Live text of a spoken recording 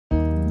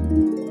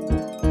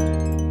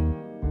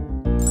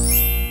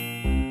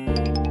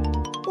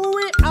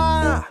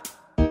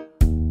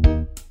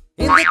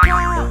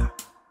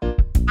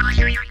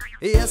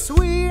Yes,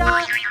 we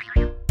are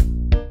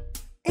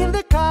in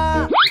the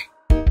car.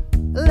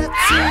 Let's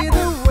see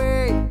the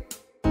way.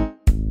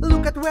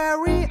 Look at where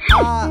we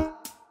are.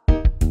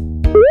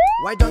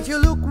 Why don't you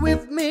look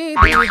with me?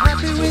 Be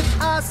happy with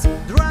us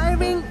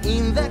driving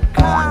in the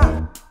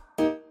car.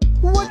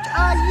 What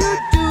are you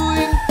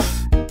doing?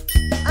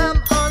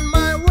 I'm on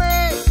my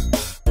way.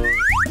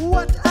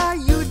 What are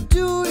you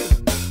doing?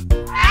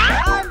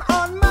 I'm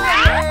on my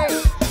way.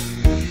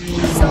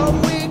 So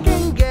we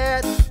can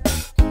get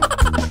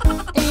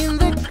in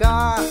the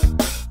car.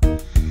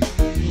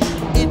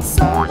 It's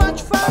so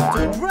much fun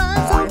to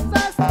drive so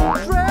fast,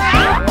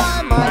 driven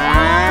by my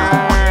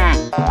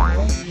car.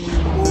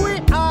 We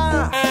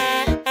are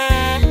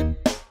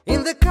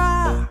in the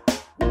car.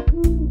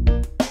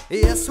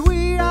 Yes,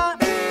 we are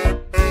in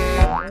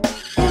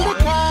the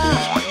car.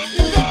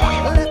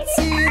 Let's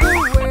see the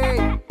way.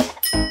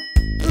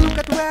 Look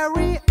at where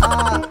we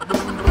are.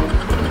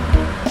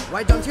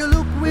 Why don't you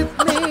look with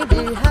me?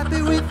 Be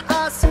happy with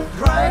us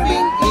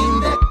driving in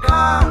the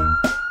car.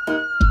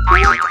 What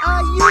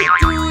are you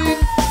doing?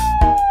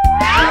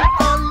 I'm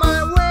on my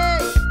way.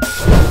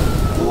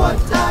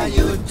 What are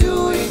you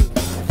doing?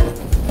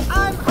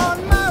 I'm on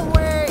my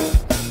way.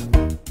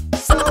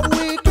 So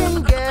we can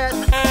get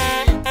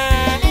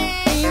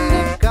in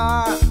the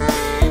car.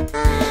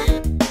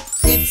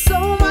 It's so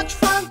much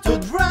fun to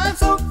drive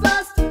so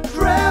fast,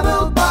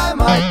 travel by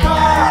my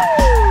car.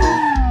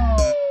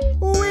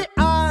 We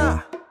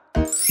are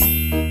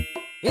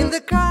in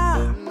the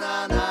car.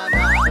 Na, na,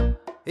 na.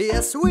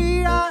 Yes,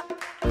 we are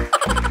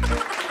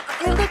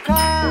in the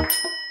car.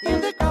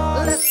 In the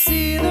car. Let's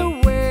see the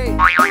way.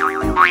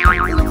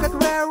 Look at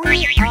where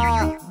we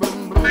are.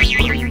 Boom, boom,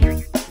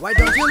 boom. Why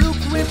don't you look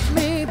with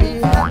me?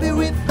 Be happy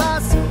with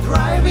us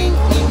driving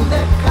in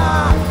the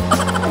car.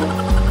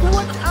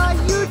 What are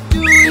you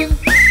doing?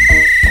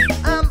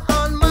 I'm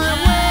on my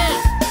way.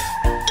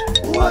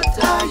 What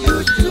are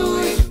you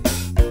doing?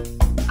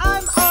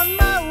 I'm on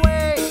my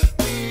way.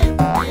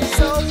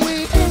 So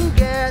we can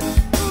get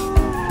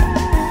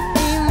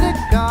in the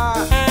car.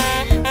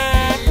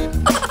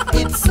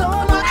 It's so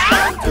much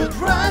fun to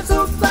drive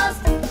so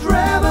fast,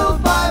 travel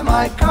by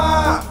my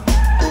car.